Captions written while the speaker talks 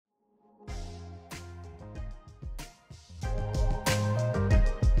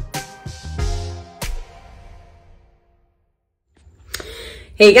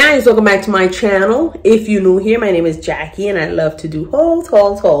Hey guys, welcome back to my channel. If you're new here, my name is Jackie and I love to do hauls,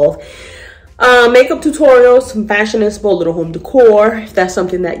 makeup tutorials, some fashion inspo, little home decor. If that's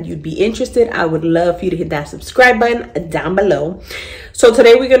something that you'd be interested, I would love for you to hit that subscribe button down below. So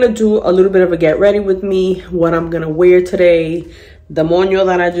today we're gonna do a little bit of a get ready with me, what I'm gonna wear today, the moño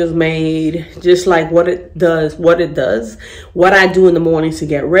that I just made, just like what it does, what I do in the mornings to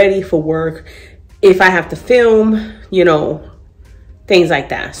get ready for work, if I have to film, you know, things like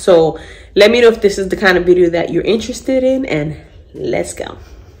that. So let me know if this is the kind of video that you're interested in, and let's go.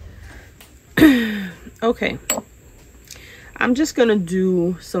 Okay, I'm just gonna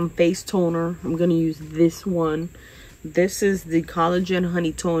do some face toner. I'm gonna use this one. This is the Collagen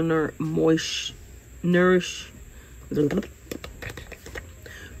Honey Toner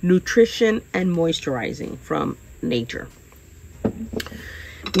Nutrition and Moisturizing from Nature.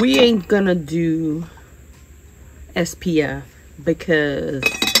 We ain't gonna do SPF because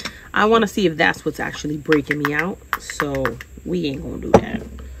I want to see if that's what's actually breaking me out. So we ain't gonna do that.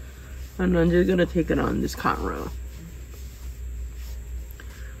 And I'm just gonna take it on this cotton round.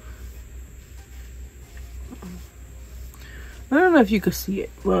 I don't know if you could see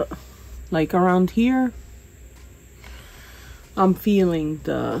it, but like around here, I'm feeling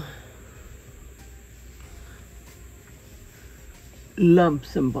the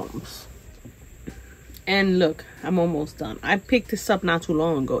lumps and bumps. And look, I'm almost done. I picked this up not too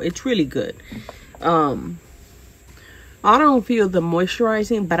long ago. It's really good. I don't feel the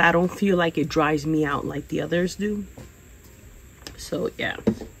moisturizing, but I don't feel like it dries me out like the others do. So yeah.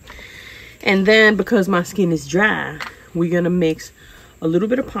 And then because my skin is dry, we're gonna mix a little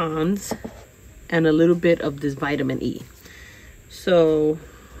bit of Pond's and a little bit of this vitamin E. So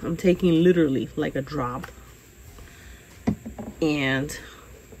I'm taking literally like a drop, and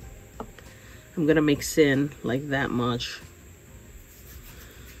I'm gonna mix in like that much,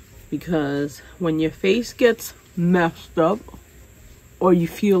 because when your face gets messed up or you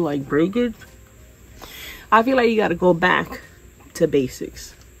feel like breakage, I feel like you gotta go back to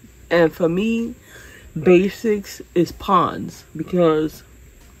basics. And for me, basics is Pond's, because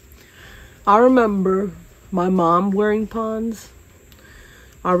I remember my mom wearing Pond's.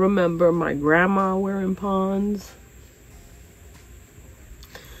 I remember my grandma wearing Pond's.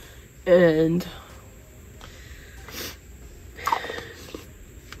 And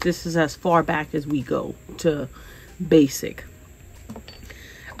this is as far back as we go to basic.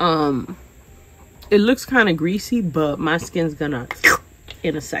 It looks kind of greasy, but my skin's gonna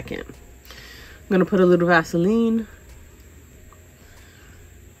in a second. I'm gonna put a little Vaseline.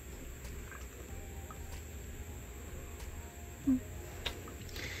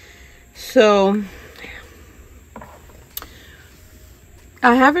 So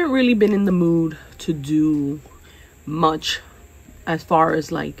I haven't really been in the mood to do much as far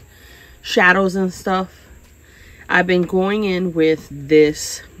as like shadows and stuff. I've been going in with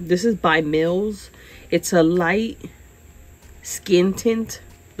this. This is by Mills. It's a light skin tint.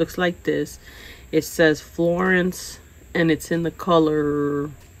 Looks like this. It says Florence and it's in the color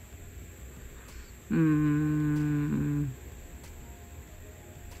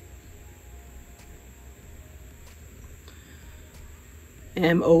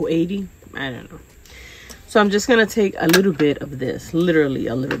M080. I don't know. So I'm just gonna take a little bit of this, literally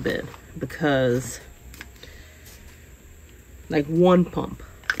a little bit, because like one pump.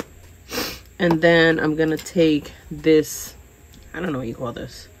 And then I'm gonna take this, I don't know what you call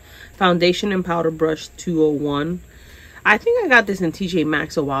this, foundation and powder brush 201. I think I got this in TJ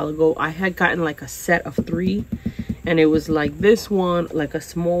Maxx a while ago. I had gotten like a set of 3, and it was like this one, like a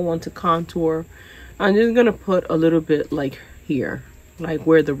small one to contour. I'm just gonna put a little bit like here, like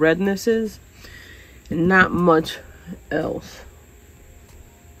where the redness is, and not much else,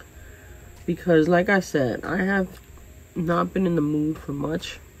 because like I said, I have not been in the mood for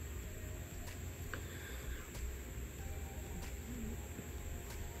much.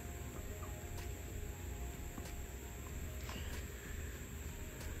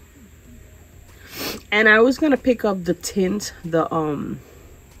 And I was gonna pick up the tint, the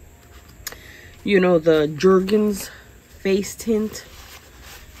you know, the Jergens face tint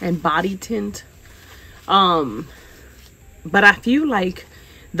and body tint, but I feel like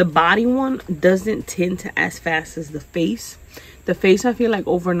the body one doesn't tint as fast as the face. The face, I feel like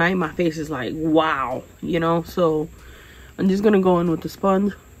overnight my face is like wow, you know. So I'm just gonna go in with the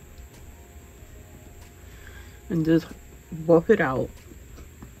sponge and just buff it out.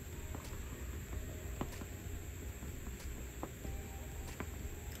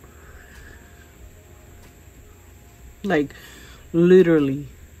 Like literally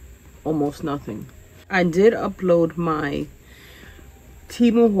almost nothing. I did upload my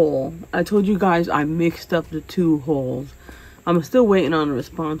TEMU haul. I told you guys I mixed up the two hauls. I'm still waiting on a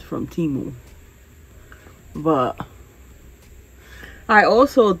response from TEMU. But I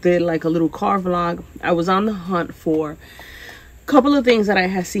also did like a little car vlog. I was on the hunt for a couple of things that I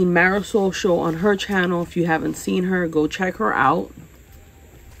had seen Marisol show on her channel. If you haven't seen her, go check her out.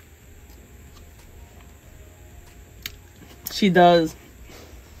 She does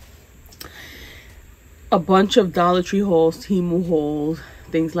a bunch of Dollar Tree hauls, TEMU hauls,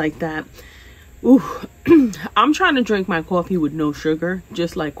 things like that. Ooh, I'm trying to drink my coffee with no sugar,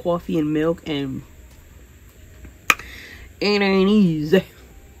 just like coffee and milk, and it ain't easy.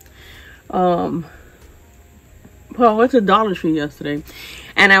 Well, I went to Dollar Tree yesterday,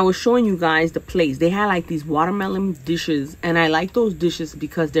 and I was showing you guys the place. They had like these watermelon dishes, and I like those dishes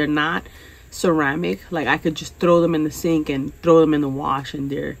because they're not ceramic. Like I could just throw them in the sink and throw them in the wash, and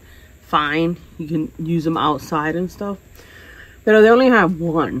they're fine. You can use them outside and stuff. But they only have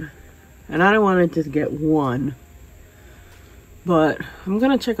one, and I don't want to just get one. But I'm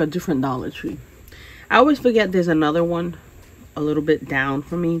gonna check a different Dollar Tree. I always forget there's another one a little bit down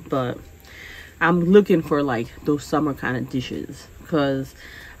for me, but I'm looking for like those summer kind of dishes because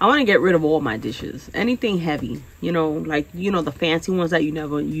I want to get rid of all my dishes. Anything heavy, you know, like, you know, the fancy ones that you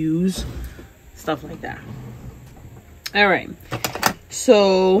never use, stuff like that. All right,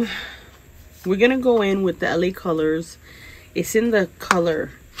 so we're gonna go in with the LA Colors. It's in the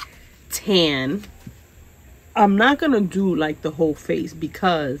color tan. I'm not gonna do like the whole face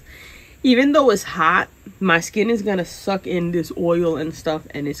because even though it's hot, my skin is gonna suck in this oil and stuff,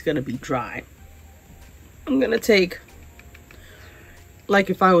 and it's gonna be dry. I'm gonna take,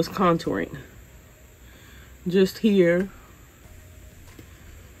 like if I was contouring, just here.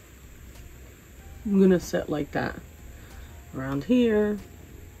 I'm gonna set like that around here.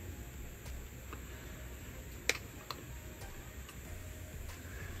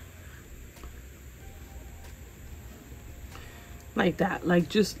 Like that, like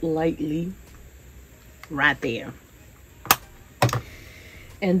just lightly right there.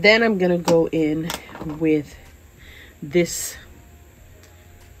 And then I'm gonna go in with this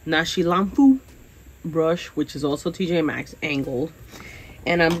Nashi Lampu brush, which is also TJ Maxx angled,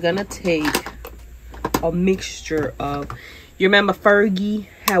 and I'm gonna take a mixture of, you remember Fergie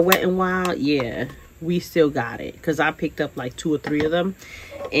had Wet n Wild? Yeah, we still got it because I picked up like 2 or 3 of them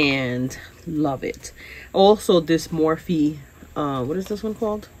and love it. Also this Morphe, what is this one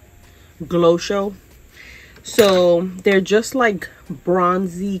called? Glow Show. So they're just like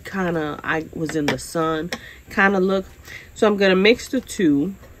bronzy kind of, I was in the sun kind of look. So I'm gonna mix the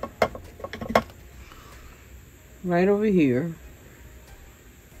two right over here.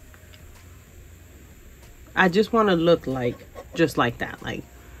 I just want to look like just like that, like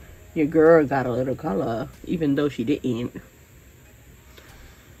your girl got a little color even though she didn't.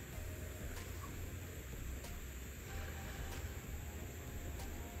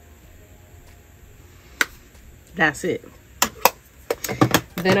 That's it.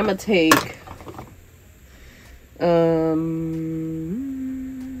 Then I'm gonna take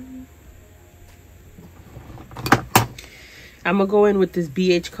I'm gonna go in with this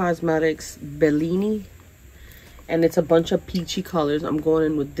BH Cosmetics Bellini, and it's a bunch of peachy colors. I'm going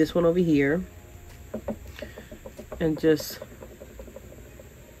in with this one over here and just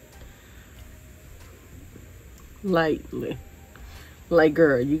lightly, like,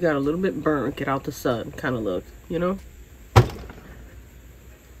 girl, you got a little bit burnt, get out the sun kind of look, you know,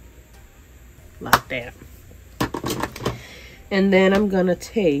 like that. And then I'm gonna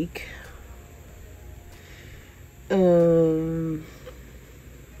take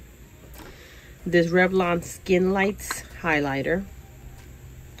this Revlon Skin Lights highlighter,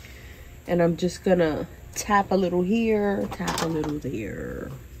 and I'm just gonna tap a little here, tap a little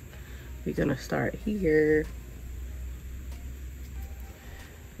there. We're gonna start here,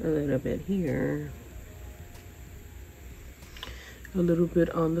 a little bit here, a little bit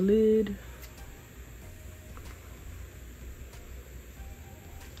on the lid.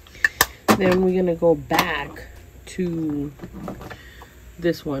 Then we're gonna go back to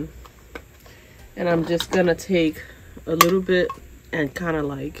this one, and I'm just gonna take a little bit and kind of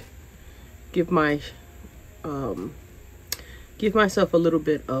like give myself a little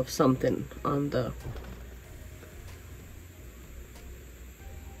bit of something on the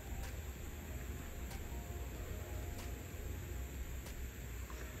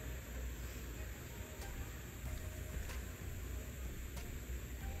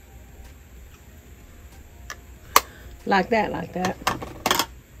like that, like that.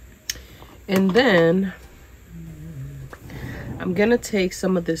 And then I'm gonna take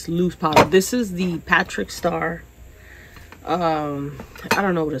some of this loose powder. This is the Patrick Star I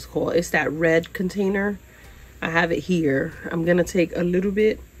don't know what it's called. It's that red container. I have it here. I'm gonna take a little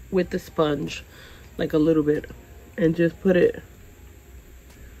bit with the sponge, like a little bit, and just put it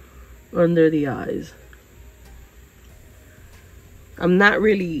under the eyes. I'm not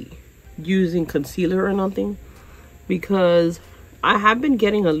really using concealer or nothing because I have been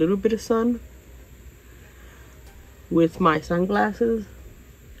getting a little bit of sun with my sunglasses,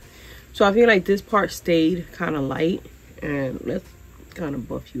 so I feel like this part stayed kind of light. And let's kind of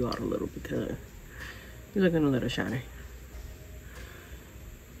buff you out a little because you're looking a little shiny.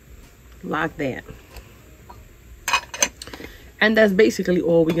 Like that. And that's basically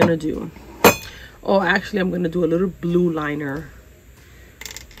all we're gonna do. Oh, actually, I'm gonna do a little blue liner.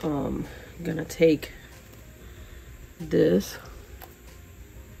 I'm gonna take this.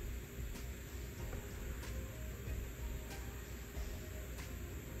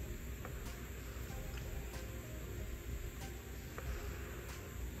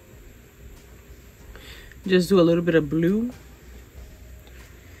 Just do a little bit of blue.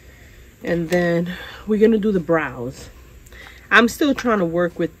 And then we're gonna do the brows. I'm still trying to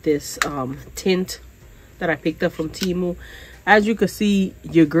work with this tint that I picked up from TEMU. As you can see,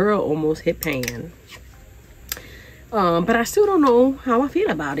 your girl almost hit pan. But I still don't know how I feel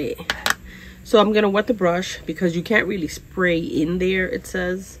about it. So I'm gonna wet the brush because you can't really spray in there, it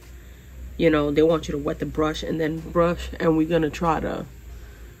says. You know, they want you to wet the brush and then brush. And we're gonna try to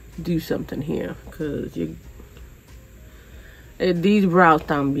do something here because these brows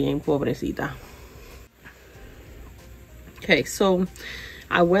están bien pobrecita. Okay, so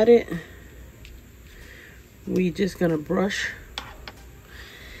I wet it. We just gonna brush,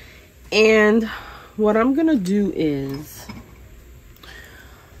 and what I'm gonna do is,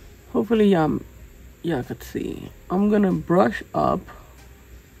 hopefully y'all could see, I'm gonna brush up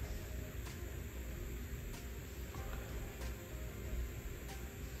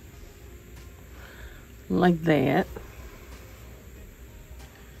like that.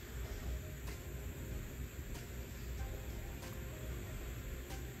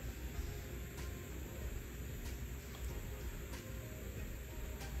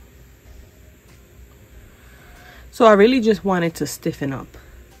 So I really just wanted to stiffen up.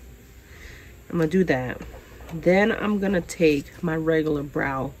 I'm gonna do that. Then I'm gonna take my regular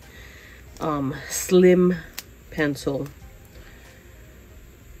brow slim pencil.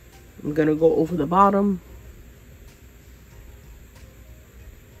 I'm gonna go over the bottom.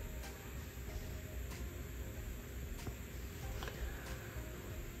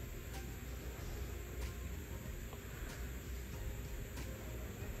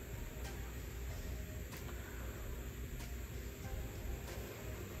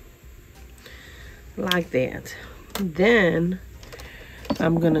 Like that. Then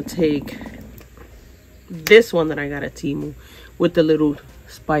I'm gonna take this one that I got at TEMU with the little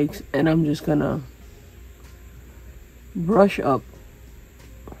spikes, and I'm just gonna brush up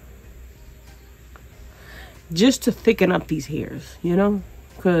just to thicken up these hairs, you know,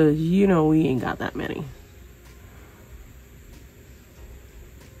 because you know we ain't got that many.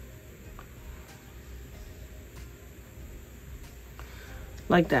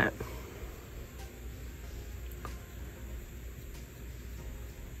 Like that.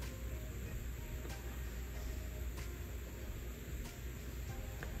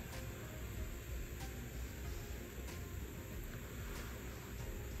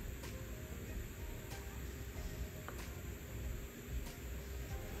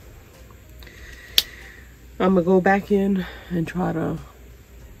 I'm gonna go back in and try to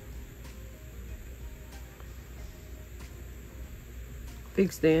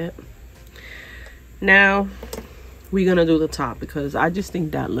fix that. Now we're gonna do the top because I just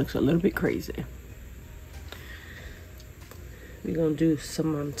think that looks a little bit crazy. We're gonna do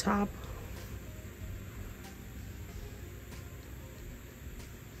some on top.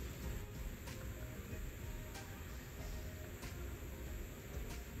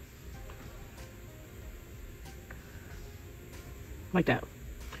 Like that.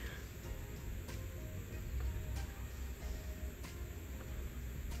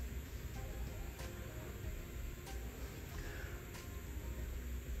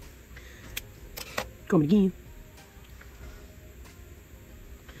 Come again.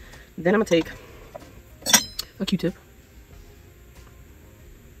 Then I'm gonna take a Q-tip.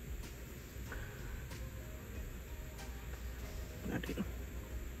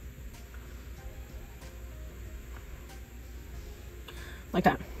 Like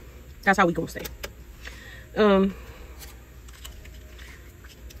that. That's how we gonna stay. Now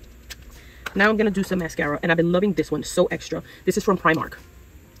I'm gonna do some mascara, and I've been loving this one. So extra. This is from Primark,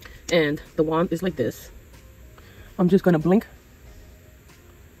 and the wand is like this. I'm just gonna blink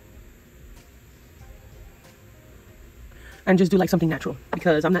and just do like something natural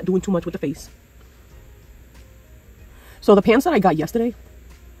because I'm not doing too much with the face. So the pants that I got yesterday,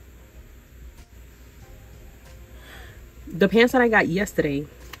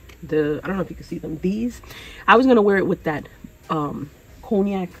 I don't know if you can see them, these, I was gonna wear it with that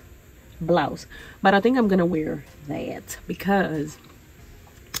cognac blouse, but I think I'm gonna wear that because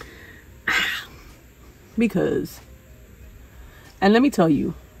and let me tell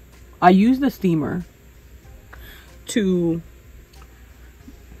you, I use the steamer to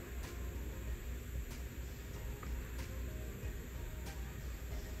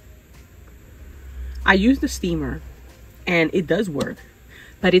and it does work,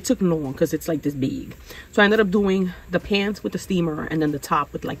 but it took long because it's like this big. So I ended up doing the pants with the steamer and then the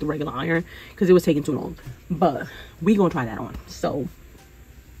top with like the regular iron because it was taking too long. But we gonna try that on. So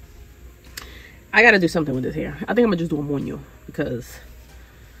I gotta do something with this hair. I think I'm gonna just do a moño because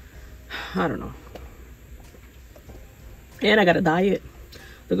I don't know. And I gotta dye it.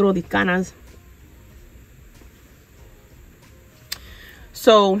 Look at all these canas.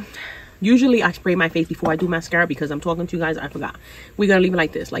 So usually I spray my face before I do mascara because I'm talking to you guys. I forgot. We're gonna leave it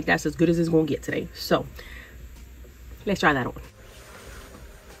like this. Like that's as good as it's gonna get today. So let's try that on.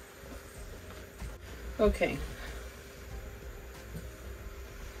 Okay.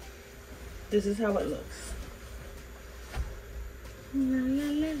 This is how it looks.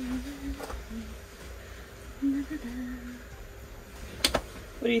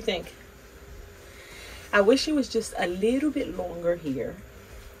 What do you think? I wish it was just a little bit longer here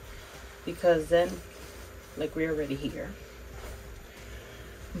because then like we're already here.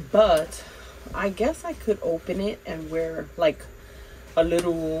 But I guess I could open it and wear like a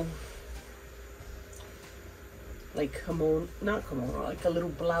little like not kimono, like a little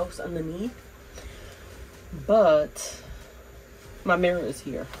blouse underneath. But my mirror is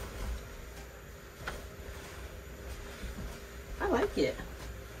here. I like it.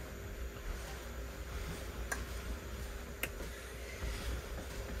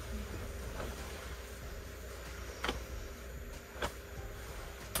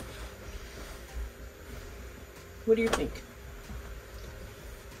 What do you think?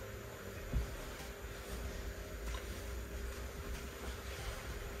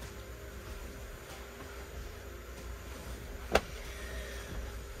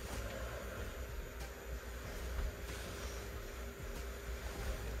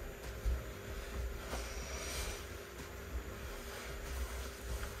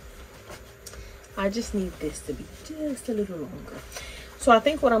 I just need this to be just a little longer. So I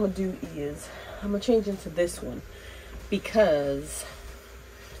think what I'm gonna do is I'm gonna change into this one because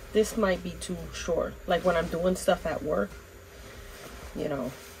this might be too short. Like when I'm doing stuff at work, you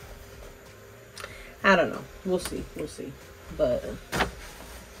know, I don't know. We'll see. But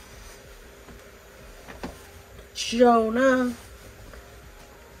Jonah.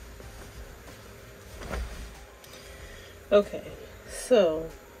 Okay, so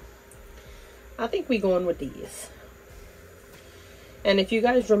I think we're going with these. And if you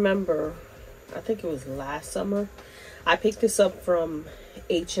guys remember, I think it was last summer, I picked this up from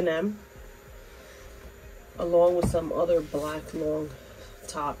H&M along with some other black long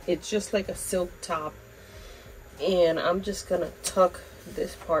top. It's just like a silk top. And I'm just going to tuck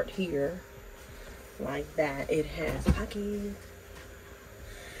this part here like that. It has pockets,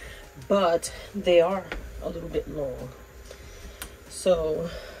 but they are a little bit long. So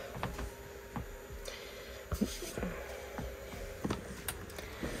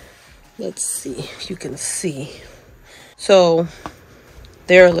let's see if you can see. So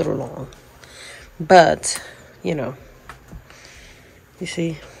they're a little long, but you know, you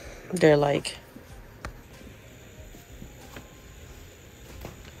see, they're like,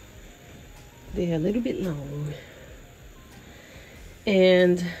 they're a little bit long.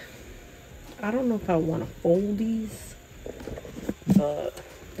 And I don't know if I want to fold these, but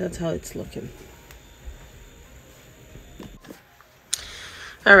that's how it's looking.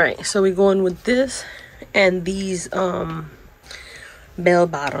 All right, so we're going with this and these bell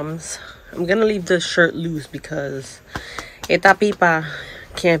bottoms. I'm gonna leave the shirt loose because esta pipa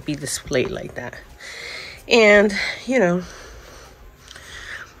can't be displayed like that. And you know,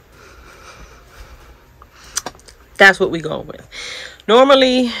 that's what we go with.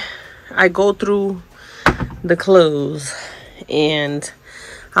 Normally I go through the clothes and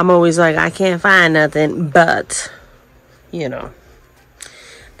I'm always like, I can't find nothing, but you know,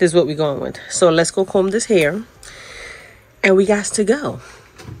 this is what we're going with. So let's go comb this hair and we got to go.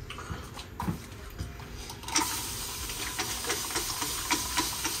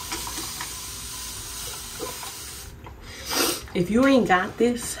 If you ain't got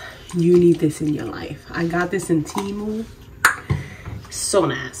this, you need this in your life. I got this in TEMU. So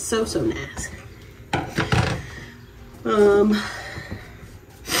nice, so nice.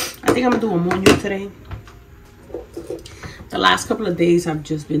 I think I'm gonna do a moño today. The last couple of days I've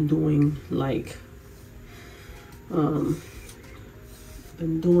just been doing like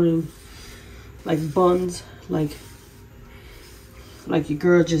buns, like your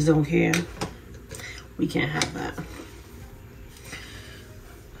girl just don't care. We can't have that.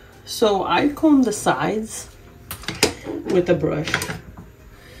 So I comb the sides with a brush.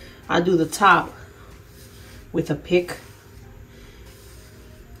 I do the top with a pick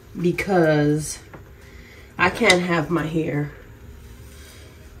because I can't have my hair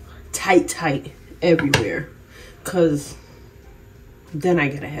tight everywhere, because then I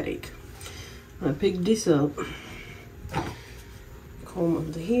get a headache. I pick this up, comb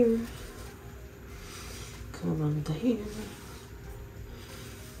under here, comb under here,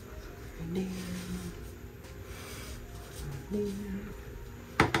 and there, and there.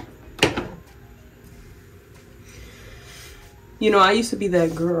 You know, I used to be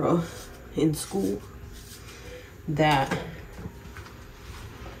that girl in school that,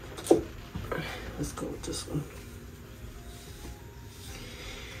 let's go with this one.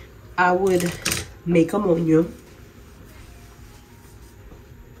 I would make a moño.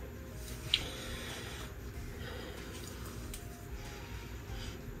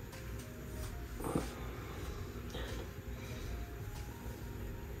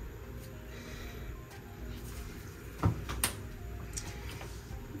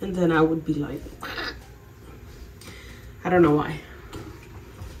 And then I would be like, I don't know why,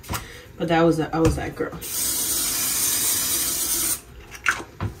 but I was that girl.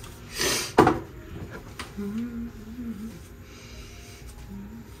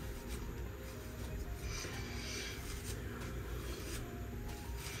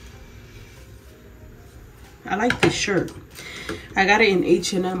 I like this shirt. I got it in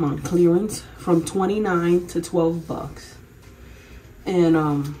H&M on clearance from $29 to $12. And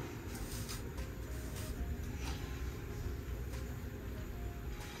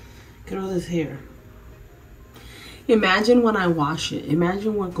get all this hair. Imagine when I wash it.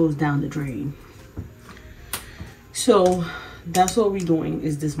 Imagine what goes down the drain. So that's what we're doing,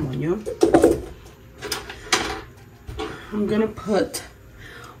 is this moño. I'm gonna put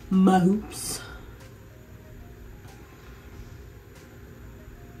my hoops.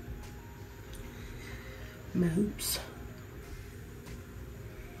 My hoops.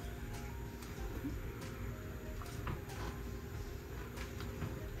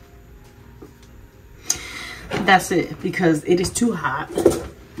 That's it, because it is too hot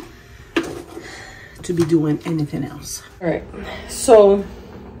to be doing anything else. All right, so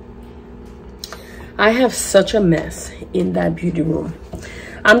I have such a mess in that beauty room.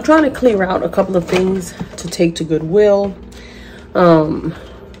 I'm trying to clear out a couple of things to take to Goodwill. So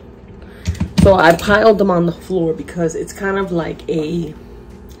I piled them on the floor because it's kind of like a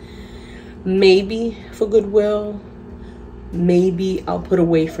maybe for Goodwill, maybe I'll put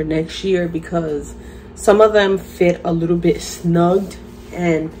away for next year, because some of them fit a little bit snugged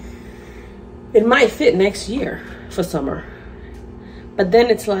and it might fit next year for summer. But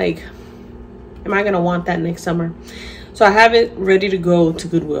then it's like, am I gonna want that next summer? So I have it ready to go to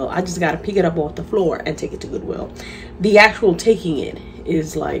Goodwill. I just gotta pick it up off the floor and take it to Goodwill. The actual taking it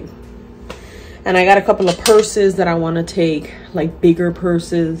is like, and I got a couple of purses that I wanna take, like bigger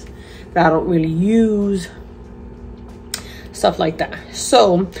purses that I don't really use, stuff like that.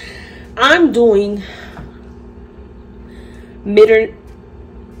 So I'm doing intermittent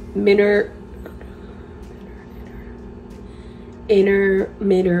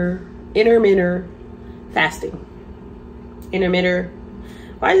fasting. Intermittent.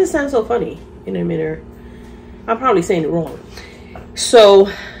 Why does it sound so funny? Intermittent. I'm probably saying it wrong. So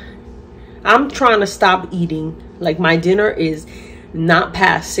I'm trying to stop eating. Like, my dinner is not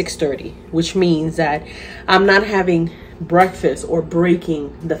past 6:30, which means that I'm not having breakfast or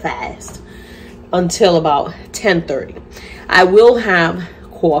breaking the fast until about 10:30. I will have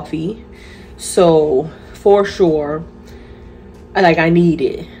coffee, so for sure, like, I need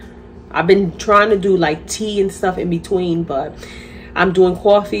it. I've been trying to do like tea and stuff in between, but I'm doing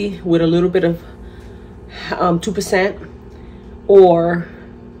coffee with a little bit of 2% or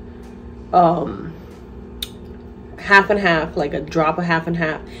half and half, like a drop of half and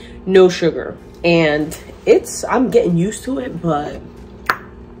half, no sugar. And I'm getting used to it, but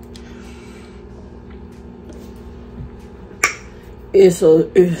it's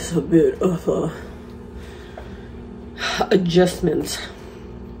a bit of a adjustment.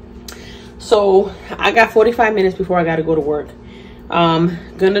 So I got 45 minutes before I got to go to work,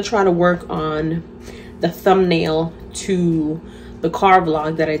 Gonna try to work on the thumbnail to the car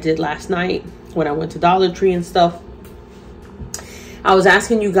vlog that I did last night when I went to Dollar Tree and stuff. I was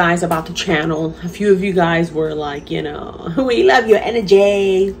asking you guys about the channel. A few of you guys were like, you know, we love your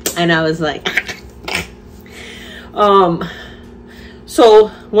energy. And I was like, so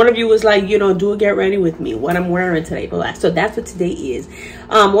one of you was like, you know, do a get ready with me, what I'm wearing today. So that's what today is.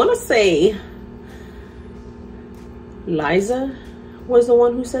 I want to say Liza was the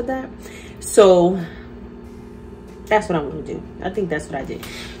one who said that. So that's what I'm going to do. I think that's what I did.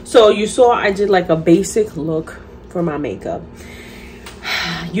 So you saw I did like a basic look for my makeup.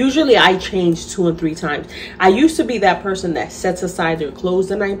 Usually I change 2 and 3 times. I used to be that person that sets aside their clothes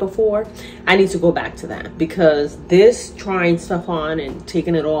the night before. I need to go back to that, because this trying stuff on and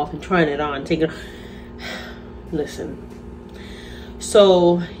taking it off and trying it on, taking it, listen.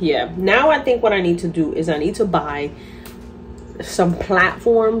 So yeah, now I think what I need to do is I need to buy some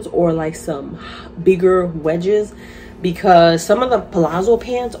platforms or like some bigger wedges, because some of the palazzo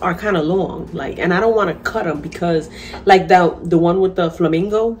pants are kind of long, like, and I don't want to cut them, because like the one with the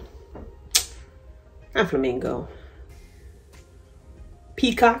flamingo, not flamingo,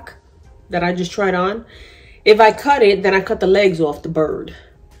 peacock that I just tried on, if I cut it, then I cut the legs off the bird.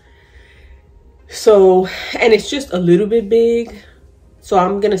 So, and it's just a little bit big. So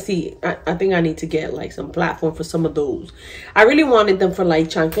I'm gonna see, I think I need to get like some platform for some of those. I really wanted them for like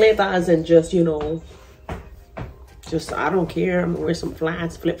chancletas and just, you know, just, I don't care, I'm gonna wear some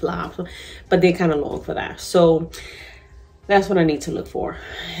flats, flip-flops, but they're kind of long for that. So that's what I need to look for.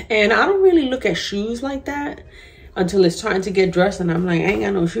 And I don't really look at shoes like that until it's time to get dressed, and I'm like, I ain't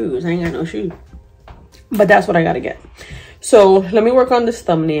got no shoes, I ain't got no shoes. But that's what I gotta get. So let me work on this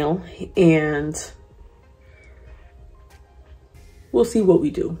thumbnail, and we'll see what we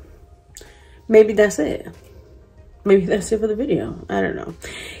do. Maybe that's it. Maybe that's it for the video. I don't know.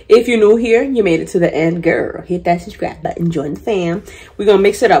 If you're new here, you made it to the end, girl, hit that subscribe button, join the fam. We're gonna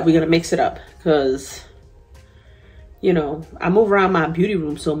mix it up. We're gonna mix it up, because, you know, I move around my beauty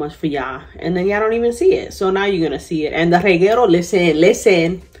room so much for y'all, and then y'all don't even see it. So now you're gonna see it. And the reguero,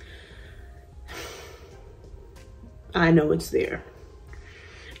 listen. I know it's there.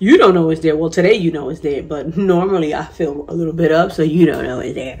 You don't know it's there. Well, today you know it's there, but normally I feel a little bit up, so you don't know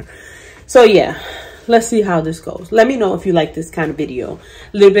it's there. So yeah, let's see how this goes. Let me know if you like this kind of video.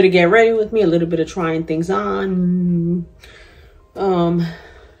 A little bit of get ready with me, a little bit of trying things on.